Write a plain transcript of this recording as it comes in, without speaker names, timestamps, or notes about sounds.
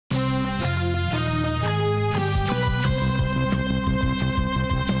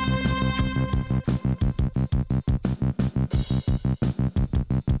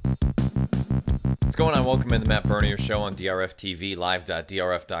going on? Welcome in the Matt Bernier Show on DRFTV,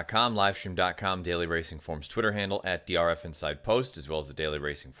 live.drf.com, livestream.com, Daily Racing Forms Twitter handle at DRF Inside Post, as well as the Daily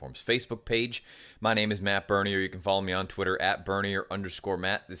Racing Forms Facebook page. My name is Matt Bernier. You can follow me on Twitter at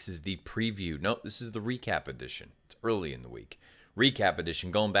Bernier_Matt. This is the preview. No, this is the recap edition. It's early in the week. Recap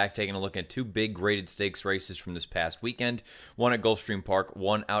edition, going back, taking a look at two big graded stakes races from this past weekend. One at Gulfstream Park,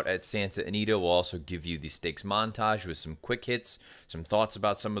 one out at Santa Anita. We'll also give you the stakes montage with some quick hits, some thoughts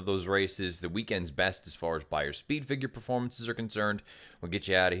about some of those races, the weekend's best as far as buyer speed figure performances are concerned. We'll get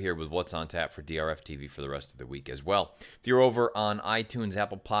you out of here with what's on tap for DRFTV for the rest of the week as well. If you're over on iTunes,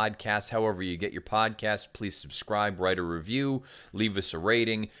 Apple Podcasts, however you get your podcasts, please subscribe, write a review, leave us a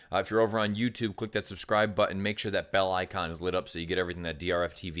rating. If you're over on YouTube, click that subscribe button. Make sure that bell icon is lit up so you get everything that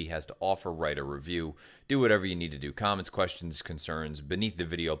DRFTV has to offer. Write a review. Do whatever you need to do. Comments, questions, concerns beneath the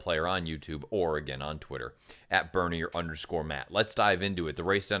video player on YouTube or, again, on Twitter at Bernier_Matt. Let's dive into it. The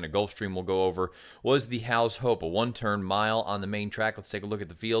race down at Gulfstream we'll go over was the Hal's Hope, a one-turn mile on the main track. Let's take a look at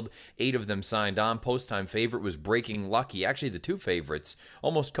the field. 8 of them signed on. Post-time favorite was Breaking Lucky. Actually, the two favorites,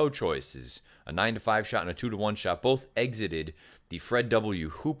 almost co-choices. A 9-5 shot and a 2-1 shot. Both exited the Fred W.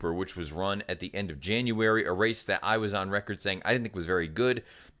 Hooper, which was run at the end of January, a race that I was on record saying I didn't think was very good.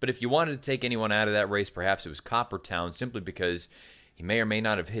 But if you wanted to take anyone out of that race, perhaps it was Coppertown, simply because he may or may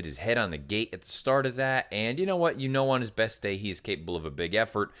not have hit his head on the gate at the start of that. And you know what? You know on his best day, he is capable of a big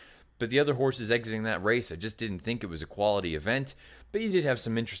effort. But the other horses exiting that race, I just didn't think it was a quality event. But you did have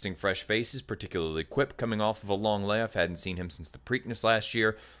some interesting fresh faces, particularly Quip coming off of a long layoff. Hadn't seen him since the Preakness last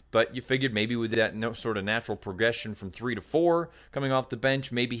year. But you figured maybe with that sort of natural progression from 3 to 4 coming off the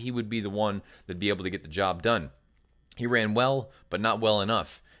bench, maybe he would be the one that'd be able to get the job done. He ran well, but not well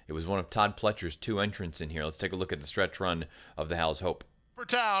enough. It was one of Todd Pletcher's 2 entrants in here. Let's take a look at the stretch run of the Hal's Hope.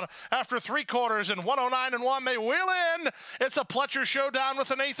 Town after 3 quarters and 109-1. They wheel in. It's a Pletcher showdown with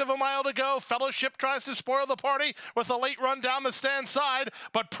 1/8 of a mile to go. Fellowship tries to spoil the party with a late run down the stand side,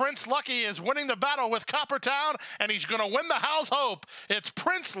 but Prince Lucky is winning the battle with Coppertown, and he's going to win the Hal's Hope. It's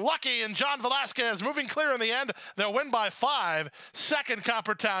Prince Lucky and John Velasquez moving clear in the end. They'll win by 5. Second,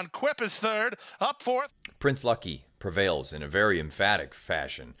 Coppertown. Quip is third. Up fourth. Prince Lucky prevails in a very emphatic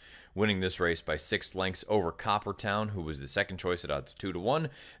fashion, winning this race by 6 lengths over Coppertown, who was the second choice at odds of 2-1,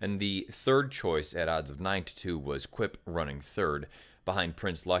 and the third choice at odds of 9-2 was Quip running third behind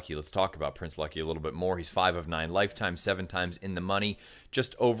Prince Lucky. Let's talk about Prince Lucky a little bit more. He's 5 of 9 lifetime, 7 times in the money,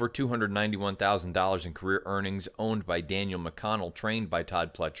 just over $291,000 in career earnings, owned by Daniel McConnell, trained by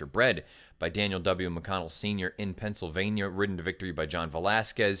Todd Pletcher, bred by Daniel W. McConnell Sr. in Pennsylvania, ridden to victory by John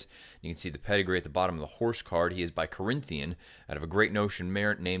Velasquez. You can see the pedigree at the bottom of the horse card. He is by Corinthian out of a Great Notion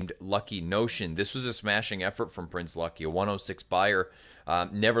mare named Lucky Notion. This was a smashing effort from Prince Lucky, a 106 buyer.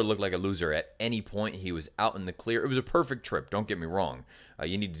 Never looked like a loser at any point. He was out in the clear. It was a perfect trip, don't get me wrong.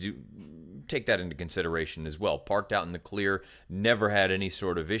 You need to take that into consideration as well. Parked out in the clear, never had any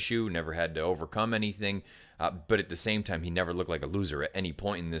sort of issue, never had to overcome anything. But at the same time, he never looked like a loser at any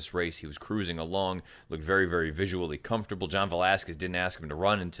point in this race. He was cruising along, looked very, very visually comfortable. John Velasquez didn't ask him to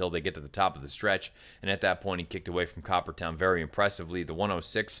run until they get to the top of the stretch. And at that point, he kicked away from Coppertown very impressively. The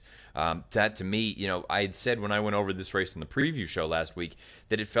 106, that to me, you know, I had said when I went over this race in the preview show last week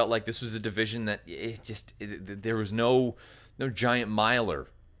that it felt like this was a division that there was no giant miler.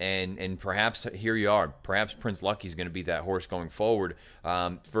 And perhaps here you are. Perhaps Prince Lucky is going to be that horse going forward.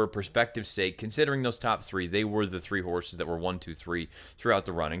 For perspective's sake, considering those top 3, they were the 3 horses that were 1, 2, 3 throughout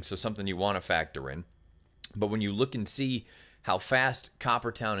the running. So something you want to factor in. But when you look and see how fast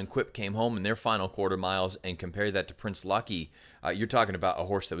Coppertown and Quip came home in their final quarter miles and compare that to Prince Lucky, you're talking about a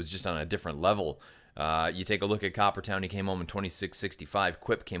horse that was just on a different level. You take a look at Coppertown, he came home in 26:65.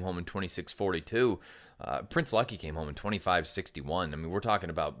 Quip came home in 26:42. Prince Lucky came home in 25:61. I mean, we're talking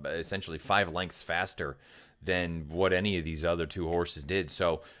about essentially 5 lengths faster than what any of these other 2 horses did.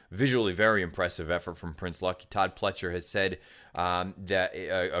 So visually very impressive effort from Prince Lucky. Todd Pletcher has said that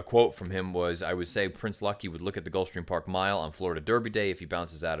a quote from him was, I would say Prince Lucky would look at the Gulfstream Park Mile on Florida Derby Day if he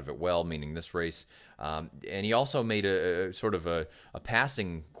bounces out of it well, meaning this race. And he also made a sort of a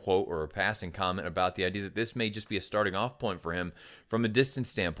passing quote or a passing comment about the idea that this may just be a starting off point for him from a distance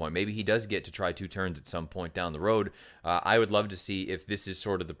standpoint. Maybe he does get to try 2 turns at some point down the road. I would love to see if this is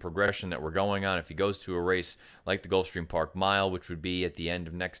sort of the progression that we're going on. If he goes to a race like the Gulfstream Park Mile, which would be at the end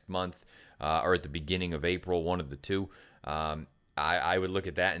of next month or at the beginning of April, one of the two, I would look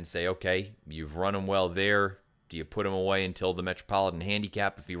at that and say, okay, you've run him well there. Do you put him away until the Metropolitan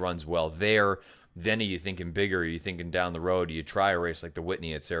Handicap if he runs well there? Then are you thinking bigger? Are you thinking down the road? Do you try a race like the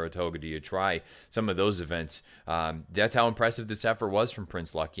Whitney at Saratoga? Do you try some of those events? That's how impressive this effort was from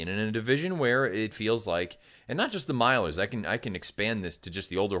Prince Lucky. And in a division where it feels like, and not just the milers, I can expand this to just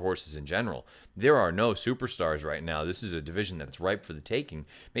the older horses in general. There are no superstars right now. This is a division that's ripe for the taking.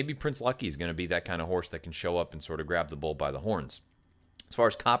 Maybe Prince Lucky is going to be that kind of horse that can show up and sort of grab the bull by the horns. As far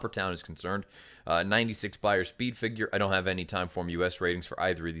as Coppertown is concerned, 96 Beyer speed figure. I don't have any time form US ratings for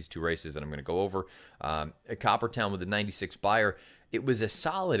either of these two races that I'm going to go over. Coppertown with the 96 Beyer, it was a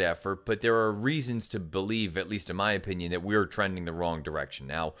solid effort, but there are reasons to believe, at least in my opinion, that we're trending the wrong direction.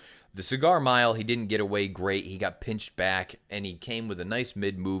 Now, the Cigar Mile, he didn't get away great. He got pinched back, and he came with a nice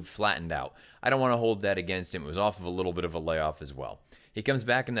mid-move, flattened out. I don't want to hold that against him. It was off of a little bit of a layoff as well. He comes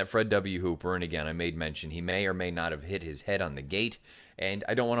back in that Fred W. Hooper, and again, I made mention he may or may not have hit his head on the gate, and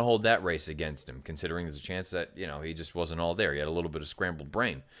I don't want to hold that race against him, considering there's a chance that, he just wasn't all there. He had a little bit of scrambled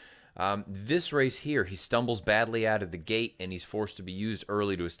brain. This race here, he stumbles badly out of the gate, and he's forced to be used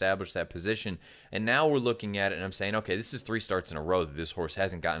early to establish that position. And now we're looking at it, and I'm saying, okay, this is 3 starts in a row that this horse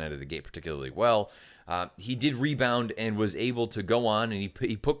hasn't gotten out of the gate particularly well. He did rebound and was able to go on, and he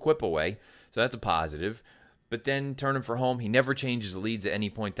put Quip away, so that's a positive. But then turning for home, he never changes leads at any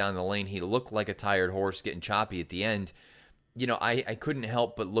point down the lane. He looked like a tired horse getting choppy at the end. I couldn't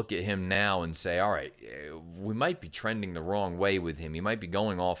help but look at him now and say, all right, we might be trending the wrong way with him. He might be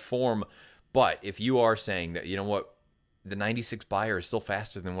going off form. But if you are saying that, the 96 Beyer is still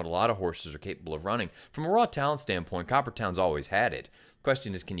faster than what a lot of horses are capable of running, from a raw talent standpoint, Coppertown's always had it. The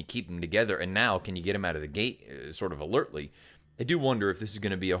question is, can you keep them together? And now, can you get him out of the gate sort of alertly? I do wonder if this is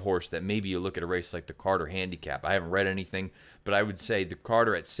going to be a horse that maybe you look at a race like the Carter Handicap. I haven't read anything, but I would say the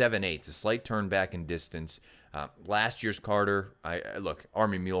Carter at 7/8, a slight turn back in distance. Last year's Carter, look,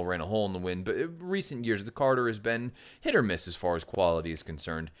 Army Mule ran a hole in the wind, but in recent years, the Carter has been hit or miss as far as quality is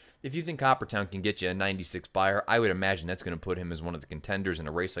concerned. If you think Coppertown can get you a 96 Beyer, I would imagine that's going to put him as one of the contenders in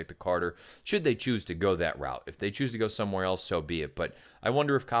a race like the Carter, should they choose to go that route. If they choose to go somewhere else, so be it. But I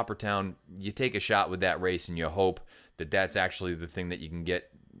wonder if Coppertown, you take a shot with that race and you hope that that's actually the thing that you can get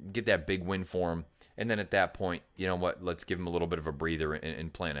that big win for him. And then at that point, you know what, let's give him a little bit of a breather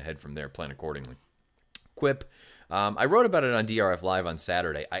and plan ahead from there, plan accordingly. Quip. I wrote about it on DRF Live on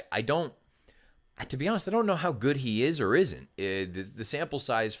Saturday. To be honest, I don't know how good he is or isn't. The sample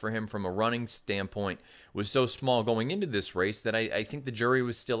size for him from a running standpoint was so small going into this race that I think the jury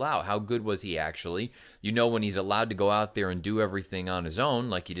was still out. How good was he actually? When he's allowed to go out there and do everything on his own,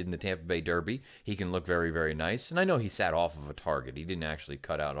 like he did in the Tampa Bay Derby, he can look very, very nice. And I know he sat off of a target. He didn't actually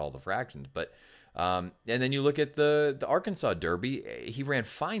cut out all the fractions, but and then you look at the Arkansas Derby, he ran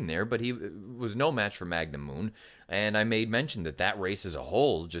fine there, but he was no match for Magnum Moon. And I made mention that race as a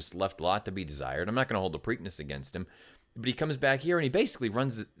whole just left a lot to be desired. I'm not going to hold the Preakness against him, but he comes back here and he basically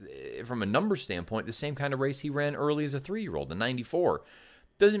runs, from a number standpoint, the same kind of race he ran early as a 3-year-old, the 94.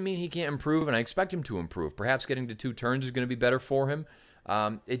 Doesn't mean he can't improve, and I expect him to improve. Perhaps getting to 2 turns is going to be better for him.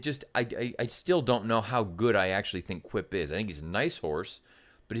 I still don't know how good I actually think Quip is. I think he's a nice horse.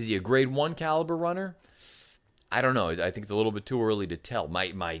 But is he a grade 1 caliber runner? I don't know. I think it's a little bit too early to tell.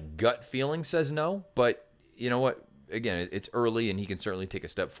 My gut feeling says no, but you know what? Again, it's early, and he can certainly take a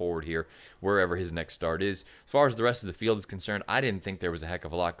step forward here wherever his next start is. As far as the rest of the field is concerned, I didn't think there was a heck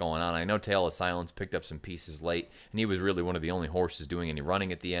of a lot going on. I know Tale of Silence picked up some pieces late, and he was really one of the only horses doing any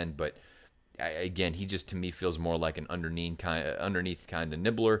running at the end, but again, he just, to me, feels more like an underneath kind of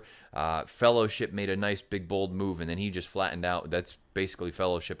nibbler. Fellowship made a nice, big, bold move, and then he just flattened out. That's basically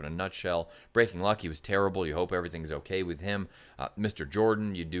Fellowship in a nutshell. Breaking Luck, he was terrible. You hope everything's okay with him. Mr.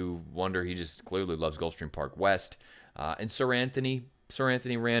 Jordan, you do wonder. He just clearly loves Gulfstream Park West. And Sir Anthony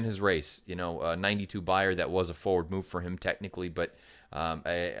ran his race. 92 Beyer, that was a forward move for him technically, but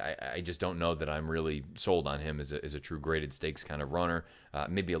I just don't know that I'm really sold on him as a true graded stakes kind of runner.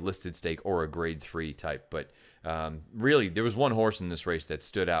 Maybe a listed stake or a grade 3 type. But really, there was one horse in this race that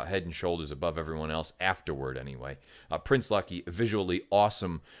stood out head and shoulders above everyone else afterward anyway. Prince Lucky, visually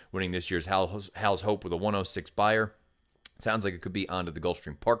awesome, winning this year's Hal's Hope with a 106 Beyer. Sounds like it could be onto the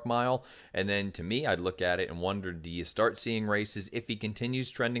Gulfstream Park Mile. And then to me, I'd look at it and wonder, do you start seeing races if he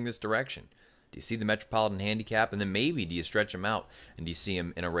continues trending this direction? Do you see the Metropolitan Handicap? And then maybe do you stretch him out and do you see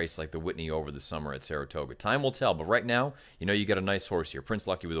him in a race like the Whitney over the summer at Saratoga? Time will tell, but right now, you got a nice horse here. Prince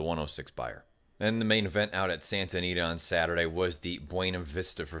Lucky with a 106 Beyer. Then the main event out at Santa Anita on Saturday was the Buena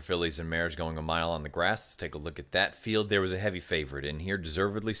Vista for fillies and mares going a mile on the grass. Let's take a look at that field. There was a heavy favorite in here,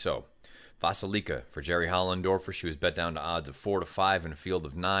 deservedly so. Vasilika for Jerry Hollendorfer. She was bet down to odds of 4 to 5 in a field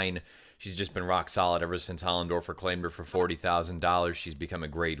of 9. She's just been rock solid ever since Hollendorfer claimed her for $40,000. She's become a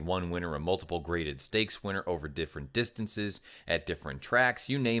Grade 1 winner, a multiple graded stakes winner over different distances at different tracks.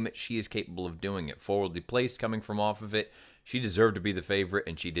 You name it, she is capable of doing it. Forwardly placed, coming from off of it. She deserved to be the favorite,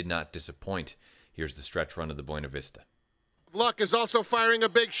 and she did not disappoint. Here's the stretch run of the Buena Vista. Luck is also firing a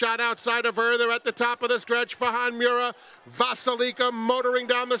big shot outside of her. They're at the top of the stretch. Fahan Mura, Vasilika motoring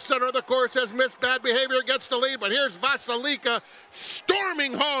down the center of the course as Miss Bad Behavior gets the lead. But here's Vasilika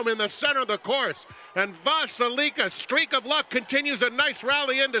storming home in the center of the course. And Vasilika's streak of luck continues, a nice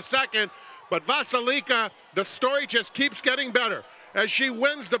rally into second. But Vasilika, the story just keeps getting better as she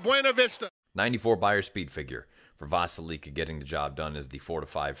wins the Buena Vista. 94 Beyer speed figure for Vasilika getting the job done as the 4 to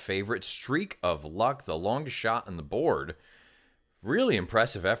 5 favorite. Streak of luck, the longest shot on the board. Really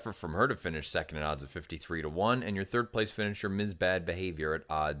impressive effort from her to finish second at odds of 53 to 1, and your third place finisher, Ms. Bad Behavior, at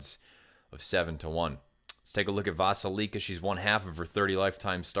odds of 7 to 1. Let's take a look at Vasilika. She's won half of her 30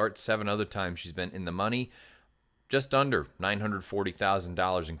 lifetime starts. 7 other times she's been in the money. Just under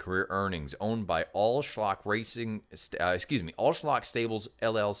 $940,000 in career earnings, owned by All Schlock Stables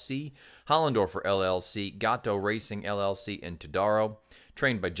LLC, Hollendorfer LLC, Gatto Racing LLC, and Todaro.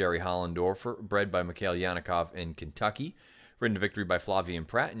 Trained by Jerry Hollendorfer, bred by Mikhail Yanikov in Kentucky. Ridden to victory by Flavien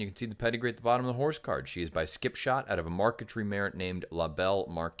Prat, and you can see the pedigree at the bottom of the horse card. She is by Skip Shot out of a marquetry mare named La Belle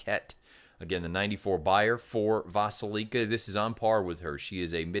Marquette. Again, the 94 Beyer for Vasilika. This is on par with her. She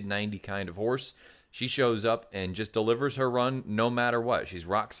is a mid-90 kind of horse. She shows up and just delivers her run no matter what. She's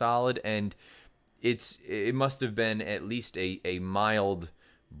rock solid, and it must have been at least a mild,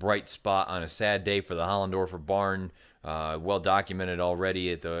 bright spot on a sad day for the Hollendorfer barn. Well documented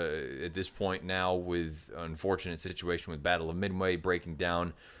already at this point now, with unfortunate situation with Battle of Midway breaking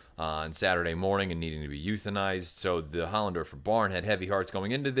down on Saturday morning and needing to be euthanized. So the Hollendorfer barn had heavy hearts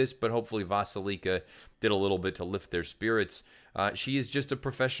going into this, but hopefully Vasilika did a little bit to lift their spirits. She is just a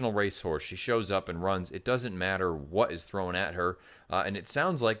professional racehorse. She shows up and runs. It doesn't matter what is thrown at her, and it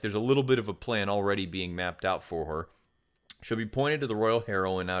sounds like there's a little bit of a plan already being mapped out for her. She'll be pointed to the Royal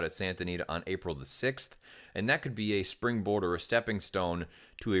Heroine out at Santa Anita on April the 6th, and that could be a springboard or a stepping stone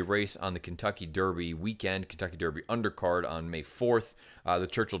to a race on the Kentucky Derby weekend, Kentucky Derby undercard on May 4th, the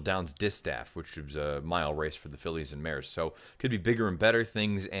Churchill Downs Distaff, which was a mile race for the fillies and mares. So could be bigger and better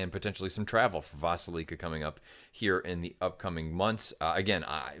things, and potentially some travel for Vasilika coming up here in the upcoming months. Again,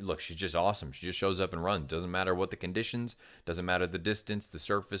 look, she's just awesome. She just shows up and runs. Doesn't matter what the conditions, doesn't matter the distance, the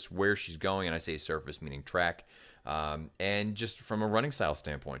surface, where she's going, and I say surface meaning track. And just from a running style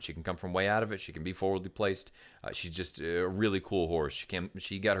standpoint, she can come from way out of it. She can be forwardly placed. She's just a really cool horse.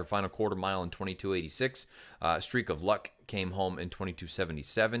 She got her final quarter mile in 22:86. Streak of Luck came home in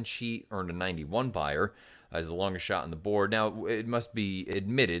 22:77. She earned a 91 Beyer as the longest shot on the board. Now, it must be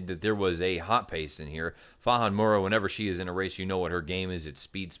admitted that there was a hot pace in here. Fahan Mura, whenever she is in a race, you know what her game is. It's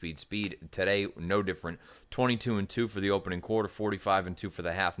speed, speed, speed. Today, no different. 22-2 for the opening quarter, 45-2 for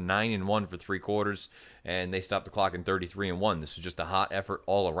the half, 9-1 for 3 quarters, and they stopped the clock in 33-1. This was just a hot effort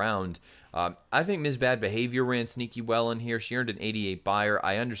all around. I think Ms. Bad Behavior ran sneaky well in here. She earned an 88 Beyer.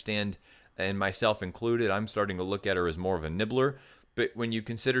 I understand, and myself included, I'm starting to look at her as more of a nibbler. But when you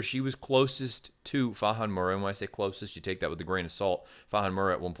consider she was closest to Fahan Mura, and when I say closest, you take that with a grain of salt. Fahan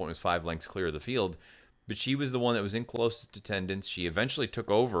Mura at one point was 5 lengths clear of the field. But she was the one that was in closest attendance. She eventually took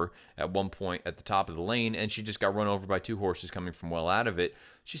over at one point at the top of the lane, and she just got run over by 2 horses coming from well out of it.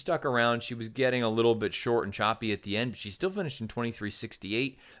 She stuck around. She was getting a little bit short and choppy at the end, but she still finished in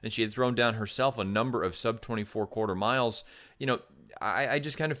 23:68, and she had thrown down herself a number of sub-24 quarter miles. You know, I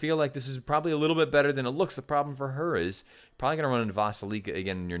just kind of feel like this is probably a little bit better than it looks. The problem for her is probably going to run into Vasilika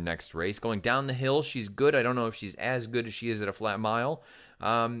again in your next race. Going down the hill, she's good. I don't know if she's as good as she is at a flat mile.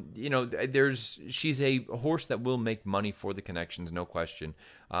 You know, she's a horse that will make money for the connections, no question.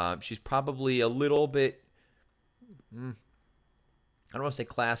 She's probably a little bit, I don't want to say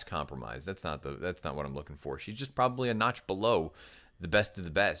class compromised. That's not what I'm looking for. She's just probably a notch below the best of the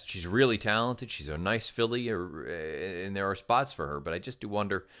best. She's really talented. She's a nice filly, and there are spots for her, but I just do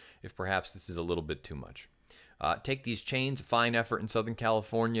wonder if perhaps this is a little bit too much. Take These Chains, a fine effort in Southern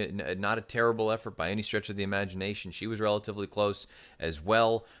California. Not a terrible effort by any stretch of the imagination. She was relatively close as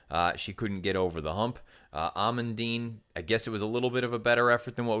well. She couldn't get over the hump. Amandine, I guess it was a little bit of a better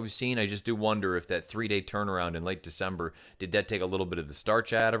effort than what we've seen. I just do wonder if that 3-day turnaround in late December, did that take a little bit of the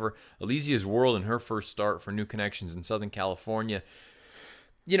starch out of her? Elysia's World in her first start for New Connections in Southern California.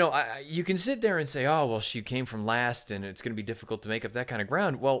 You know, you can sit there and say, oh, well, she came from last and it's going to be difficult to make up that kind of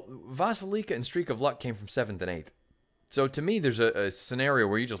ground. Well, Vasilika and Streak of Luck came from 7th and 8th. So to me, there's a scenario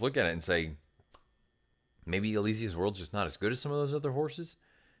where you just look at it and say, maybe Elysia's World's just not as good as some of those other horses.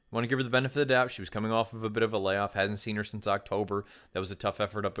 Want to give her the benefit of the doubt. She was coming off of a bit of a layoff. Hadn't seen her since October. That was a tough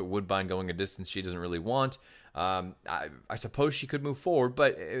effort up at Woodbine, going a distance she doesn't really want. I suppose she could move forward,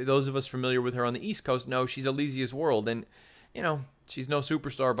 but those of us familiar with her on the East Coast know she's Elysia's World, and, you know, she's no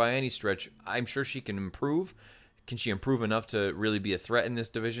superstar by any stretch. I'm sure she can improve. Can she improve enough to really be a threat in this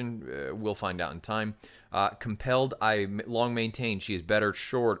division? We'll find out in time. Compelled, I long maintain she is better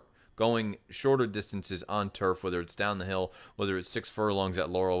going shorter distances on turf, whether it's down the hill, whether it's 6 furlongs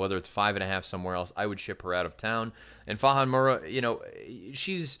at Laurel, whether it's 5.5 somewhere else. I would ship her out of town. And Fahan Murrah, you know,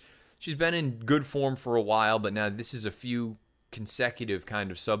 she's been in good form for a while, but now this is a few consecutive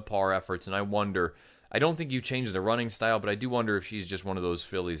kind of subpar efforts, and I don't think you change the running style, but I do wonder if she's just one of those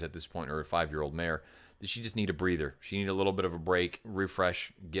fillies at this point, or a 5-year-old mare. Does she just need a breather? She need a little bit of a break,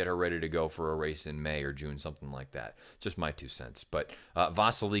 refresh, get her ready to go for a race in May or June, something like that. Just my 2 cents. But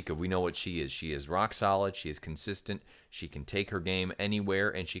Vasilika, we know what she is. She is rock solid. She is consistent. She can take her game anywhere,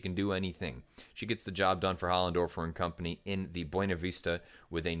 and she can do anything. She gets the job done for Hollendorfer and Company in the Buena Vista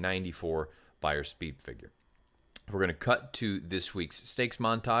with a 94 Beyer speed figure. We're going to cut to this week's stakes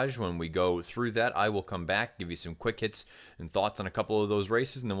montage. When we go through that, I will come back, give you some quick hits and thoughts on a couple of those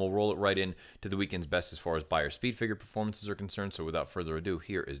races, and then we'll roll it right in to the weekend's best as far as Beyer speed figure performances are concerned. So without further ado,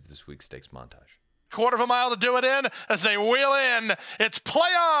 here is this week's stakes montage. Quarter of a mile to do it in as they wheel in. It's Play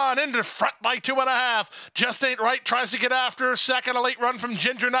On into front by 2.5. Just Ain't Right tries to get after. Second, a late run from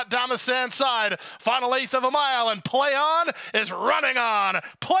Ginger Nut down the stand side. Final 1/8 of a mile, and Play On is running on.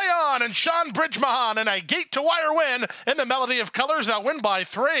 Play On and Sean Bridgemahan in a gate-to-wire win in the Melody of Colors. They'll win by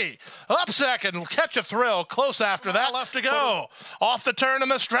 3. Up second, Catch a Thrill. Close after that. Left to go. Off the turn in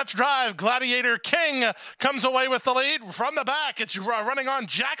the stretch drive, Gladiator King comes away with the lead. From the back, it's running on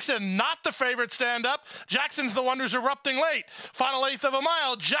Jackson, not the favorite stand up. Jackson's the one who's erupting late. Final 1/8 of a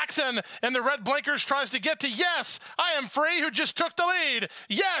mile. Jackson in the red blinkers tries to get to Yes, I Am Free, who just took the lead.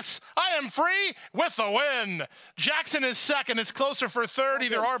 Yes, I Am Free with the win. Jackson is second. It's closer for third.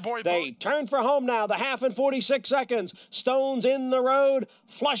 Either our boy. They turn for home now. The half in 46 seconds. Stones in the road.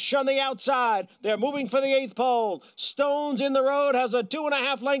 Flush on the outside. They're moving for the 8th pole. Stones in the road has a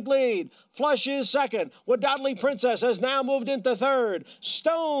 2.5 length lead. Flush is second. Wadadley Princess has now moved into third.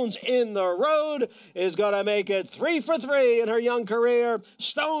 Stones in the road is going to make it 3 for 3 in her young career.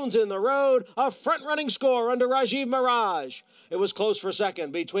 Stones in the road, a front-running score under Rajiv Mirage. It was close for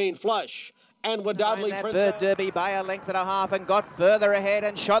second between Flush and Wadadley Princess. Bird Derby by a length and a half and got further ahead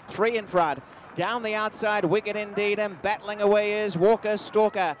and shot 3 in front. Down the outside, Wicked Indeed, and battling away is Walker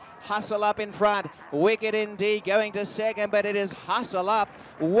Stalker. Hustle Up in front. Wicked Indeed going to second, but it is Hustle Up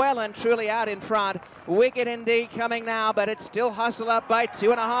well and truly out in front. Wicked Indeed coming now, but it's still Hustle Up by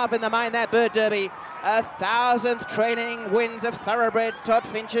 2.5 in the main, that Bird Derby. 1,000th training wins of thoroughbreds. Todd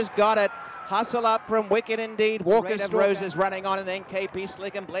Finch has got it. Hustle Up from Wicked Indeed. Walker's Roses running on, and then KP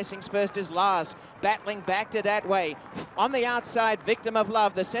Slick and Blessings First is last. Battling back to Datway. On the outside, Victim of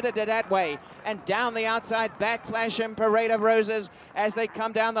Love, the centre to Datway. And down the outside, Backflash and Parade of Roses. As they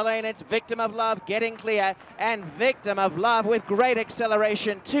come down the lane, it's Victim of Love getting clear. And Victim of Love with great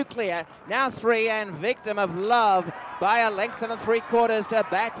acceleration to clear. Now 3, and Victim of Love by a length and 3/4 to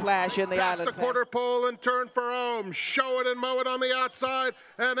Backflash in the Past island. the quarter pole and turn for home. Show It and Mow It on the outside.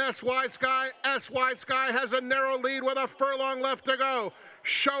 And SY Sky has a narrow lead with a furlong left to go.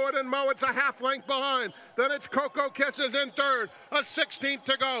 Show It and Mow It's a half length behind. Then it's Cocoa Kisses in third. A 16th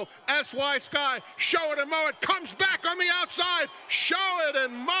to go. SY Sky, Show It and Mow It comes back on the outside. Show It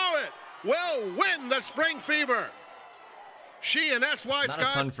and Mow It will win the Spring Fever. She and SY Sky.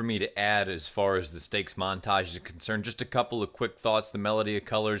 Not a ton for me to add as far as the stakes montage is concerned. Just a couple of quick thoughts. The Melody of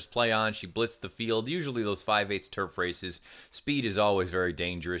Colors, Play On. She blitzed the field. Usually those 5/8 turf races, speed is always very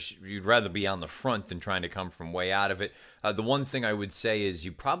dangerous. You'd rather be on the front than trying to come from way out of it. The one thing I would say is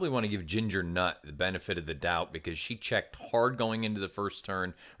you probably want to give Ginger Nut the benefit of the doubt because she checked hard going into the first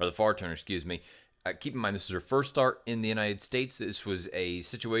turn, or the far turn, excuse me. Keep in mind, this was her first start in the United States. This was a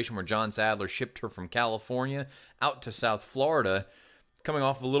situation where John Sadler shipped her from California out to South Florida, coming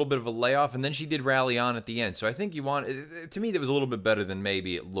off a little bit of a layoff, and then she did rally on at the end. So I think you want, to me, that was a little bit better than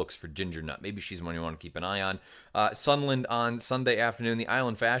maybe it looks for Ginger Nut. Maybe she's one you want to keep an eye on. Sunland on Sunday afternoon, the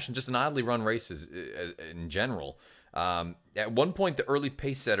Island Fashion, just an oddly run races in general. At one point, the early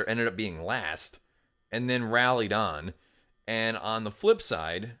pace setter ended up being last and then rallied on. And on the flip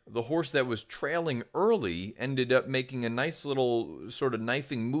side, the horse that was trailing early ended up making a nice little sort of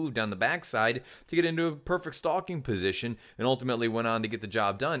knifing move down the backside to get into a perfect stalking position and ultimately went on to get the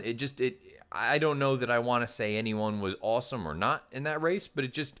job done. I don't know that I want to say anyone was awesome or not in that race, but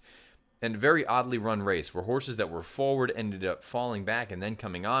it just, and a very oddly run race where horses that were forward ended up falling back and then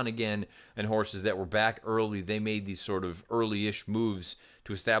coming on again, and horses that were back early, they made these sort of early-ish moves to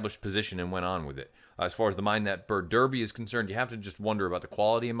to establish position and went on with it. As far as the Mind That Bird Derby is concerned, you have to just wonder about the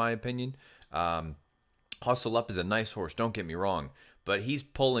quality, in my opinion. Hustle Up is a nice horse, don't get me wrong, but he's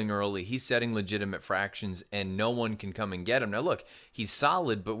pulling early, he's setting legitimate fractions, and no one can come and get him. Now look, he's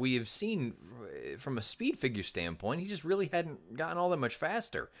solid, but we have seen from a speed figure standpoint, he just really hadn't gotten all that much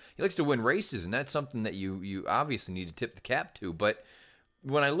faster. He likes to win races, and that's something that you obviously need to tip the cap to, but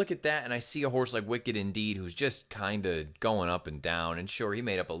when I look at that and I see a horse like Wicked Indeed, who's just kind of going up and down, and sure, he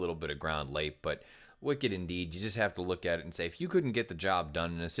made up a little bit of ground late, but Wicked Indeed, you just have to look at it and say, if you couldn't get the job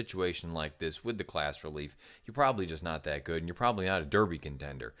done in a situation like this with the class relief, you're probably just not that good, and you're probably not a Derby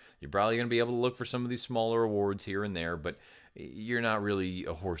contender. You're probably going to be able to look for some of these smaller awards here and there, but you're not really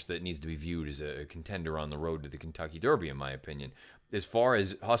a horse that needs to be viewed as a contender on the road to the Kentucky Derby, in my opinion. As far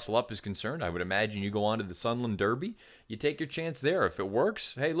as Hustle Up is concerned, I would imagine you go on to the Sunland Derby. You take your chance there. If it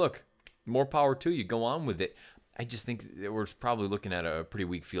works, hey, look, more power to you. Go on with it. I just think that we're probably looking at a pretty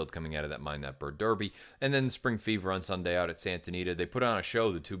weak field coming out of that Mind That Bird Derby. And then Spring Fever on Sunday out at Santa Anita. They put on a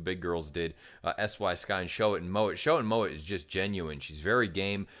show, the two big girls did, SY Sky and Show It and Mow It. Show It and Mow It is just genuine. She's very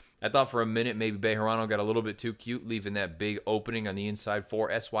game. I thought for a minute maybe Bejarano got a little bit too cute, leaving that big opening on the inside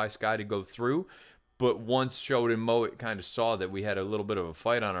for SY Sky to go through. But once Show It and Mow It kind of saw that we had a little bit of a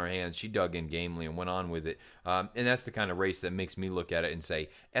fight on our hands, she dug in gamely and went on with it. And that's the kind of race that makes me look at it and say,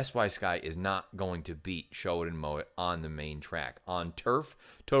 SY Sky is not going to beat Show It and Mow It on the main track. On turf,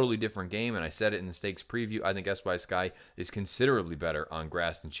 totally different game, and I said it in the stakes preview, I think SY Sky is considerably better on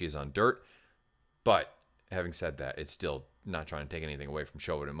grass than she is on dirt. But having said that, it's still not trying to take anything away from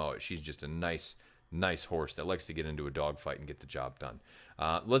Show It and Mow It. She's just a nice horse that likes to get into a dogfight and get the job done.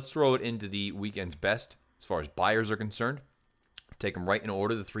 Let's throw it into the weekend's best as far as buyers are concerned. Take them right in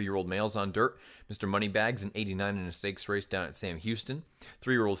order. The 3-year-old males on dirt. Mr. Moneybags, an 89 in a stakes race down at Sam Houston.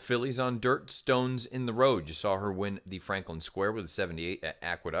 3-year-old fillies on dirt. Stones in the Road. You saw her win the Franklin Square with a 78 at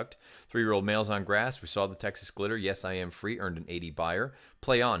Aqueduct. 3-year-old males on grass. We saw the Texas Glitter. Yes, I Am Free earned an 80 buyer.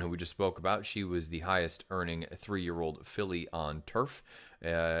 Play On, who we just spoke about. She was the highest earning 3-year-old filly on turf.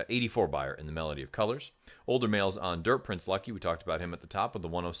 84 buyer in the Melody of Colors. Older males on dirt, Prince Lucky, we talked about him at the top with the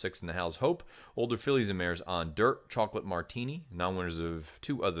 106 in the Hal's Hope. Older fillies and mares on dirt, Chocolate Martini, non-winners of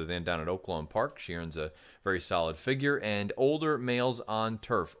 2 other than down at Oaklawn Park. She earns a very solid figure. And older males on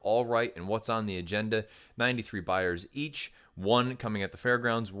turf, All Right and What's on the Agenda, 93 buyers each. 1 coming at the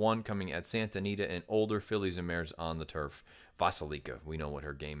fairgrounds, 1 coming at Santa Anita, and older fillies and mares on the turf. Vasilika, we know what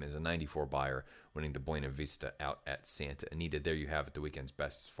her game is, a 94 buyer, winning the Buena Vista out at Santa Anita. There you have it, the weekend's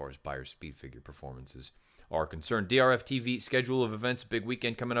best as far as buyer speed figure performances are concerned. DRFTV schedule of events, big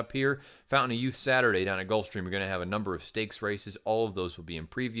weekend coming up here. Fountain of Youth Saturday down at Gulfstream. We're going to have a number of stakes races. All of those will be in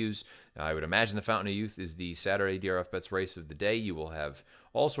previews. I would imagine the Fountain of Youth is the Saturday DRF Bets race of the day. You will have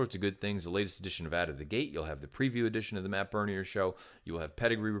all sorts of good things. The latest edition of Out of the Gate. You'll have the preview edition of the Matt Bernier Show. You will have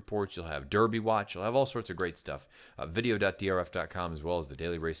pedigree reports. You'll have Derby Watch. You'll have all sorts of great stuff. Video.drf.com as well as the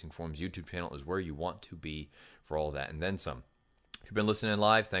Daily Racing Forums YouTube channel is where you want to be for all that and then some. If you've been listening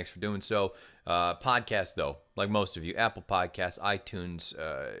live, thanks for doing so. Podcast, though, like most of you, Apple Podcasts, iTunes,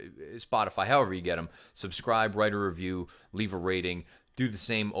 Spotify, however you get them. Subscribe, write a review, leave a rating. Do the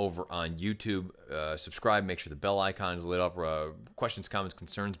same over on YouTube. Subscribe, make sure the bell icon is lit up. Questions, comments,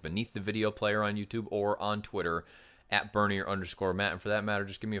 concerns beneath the video player on YouTube or on Twitter at Bernier_Matt. And for that matter,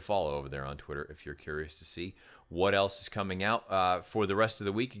 just give me a follow over there on Twitter if you're curious to see what else is coming out for the rest of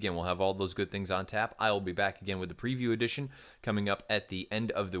the week. Again, we'll have all those good things on tap. I will be back again with the preview edition coming up at the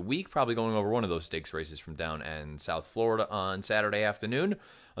end of the week, probably going over one of those stakes races from down in South Florida on Saturday afternoon.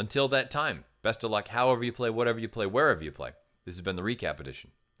 Until that time, best of luck however you play, whatever you play, wherever you play. This has been the recap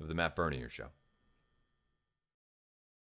edition of the Matt Bernier Show.